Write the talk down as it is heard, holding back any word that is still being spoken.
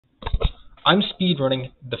I'm speedrunning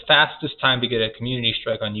the fastest time to get a community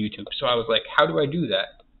strike on YouTube. So I was like, how do I do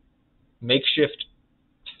that? Makeshift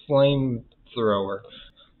flamethrower.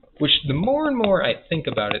 Which the more and more I think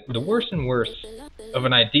about it, the worse and worse of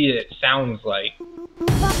an idea it sounds like.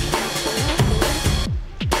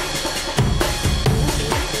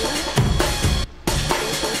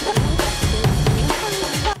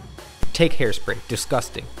 Take hairspray,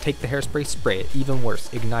 disgusting. Take the hairspray, spray it, even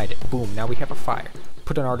worse, ignite it, boom, now we have a fire.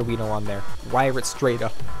 Put an Arduino on there, wire it straight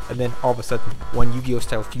up, and then all of a sudden, one Yu-Gi-Oh!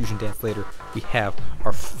 Style fusion dance later, we have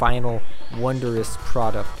our final wondrous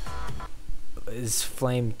product. Is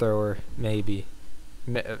flamethrower, maybe.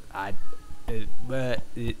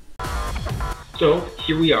 So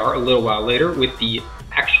here we are a little while later with the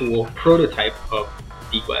actual prototype of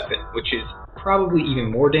the weapon, which is probably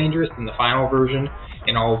even more dangerous than the final version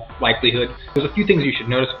in all likelihood. There's a few things you should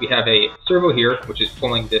notice. We have a servo here, which is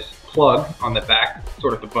pulling this plug on the back,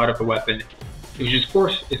 sort of the butt of the weapon, which of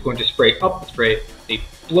course is going to spray up the spray. They've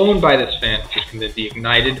blown by this fan, which can then be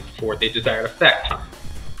ignited for the desired effect.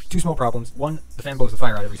 Two small problems. One, the fan blows the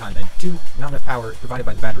fire out every time, and two, not enough power provided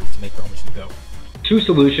by the batteries to make the whole machine go. Two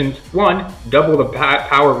solutions. One, double the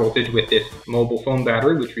power voltage with this mobile phone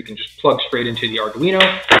battery, which we can just plug straight into the Arduino.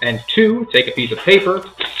 And two, take a piece of paper,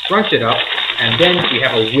 scrunch it up, and then we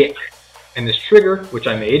have a wick. And this trigger, which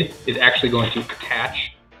I made, is actually going to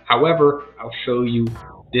attach. However, I'll show you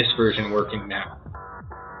this version working now.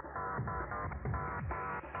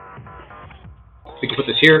 We can put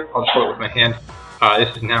this here. I'll just hold it with my hand.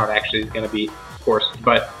 This is now it actually is going to be, of course,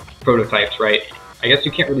 but prototypes, right? I guess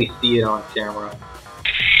you can't really see it on camera.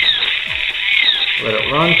 Let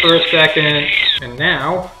it run for a second, and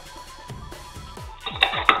now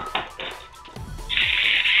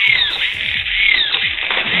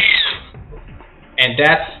and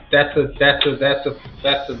that's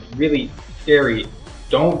a really scary.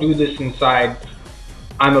 Don't do this inside.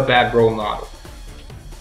 I'm a bad role model.